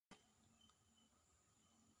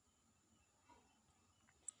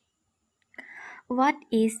What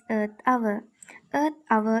is Earth Hour? Earth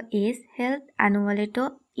Hour is held annually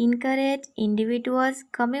to encourage individuals,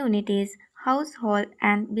 communities, households,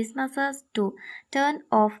 and businesses to turn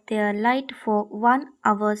off their light for 1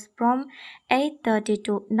 hour from 8:30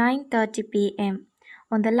 to 9:30 p.m.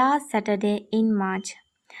 on the last Saturday in March.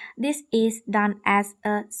 This is done as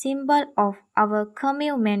a symbol of our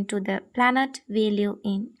commitment to the planet we live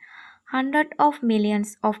in. Hundreds of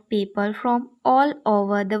millions of people from all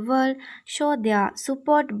over the world show their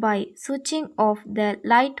support by switching off the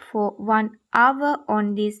light for 1 hour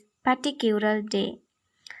on this particular day.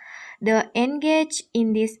 They engage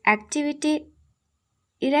in this activity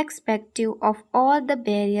irrespective of all the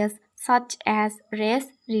barriers such as race,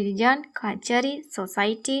 religion, culture,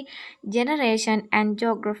 society, generation, and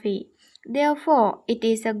geography. Therefore, it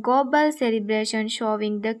is a global celebration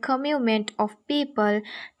showing the commitment of people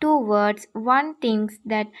towards one thing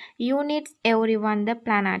that unites everyone on the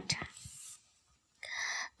planet.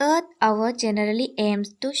 Earth Hour generally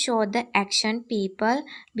aims to show the action people,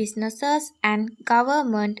 businesses, and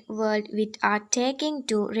government worldwide are taking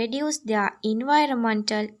to reduce their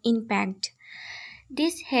environmental impact.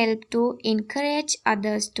 This helps to encourage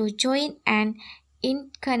others to join an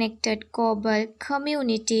interconnected global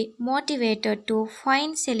community motivated to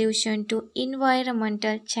find solutions to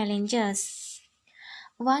environmental challenges.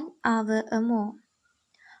 1 hour or more.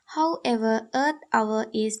 However, Earth Hour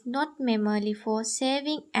is not merely for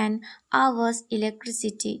saving an hour's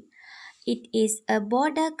electricity. It is a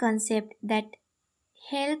broader concept that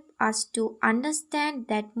helps us to understand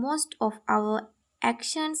that most of our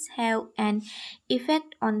actions have an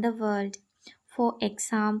effect on the world. For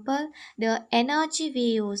example, the energy we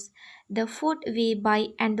use, the food we buy,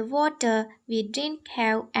 and the water we drink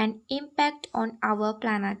have an impact on our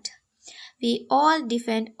planet. We all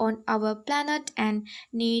depend on our planet and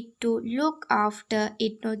need to look after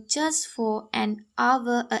it not just for an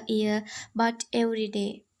hour a year but every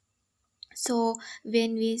day. So,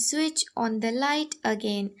 when we switch on the light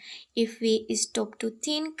again, if we stop to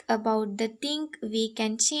think about the thing we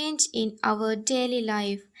can change in our daily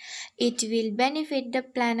life, it will benefit the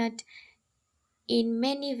planet in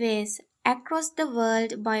many ways. Across the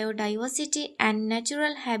world, biodiversity and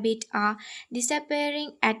natural habitat are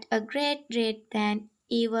disappearing at a greater rate than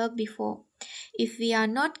ever before. If we are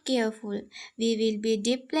not careful, we will be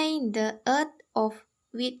depleting the earth of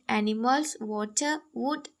with animals, water,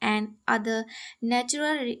 wood, and other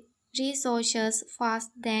natural resources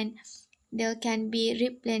faster than they can be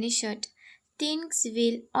replenished. Things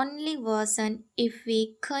will only worsen if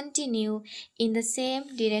we continue in the same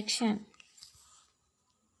direction.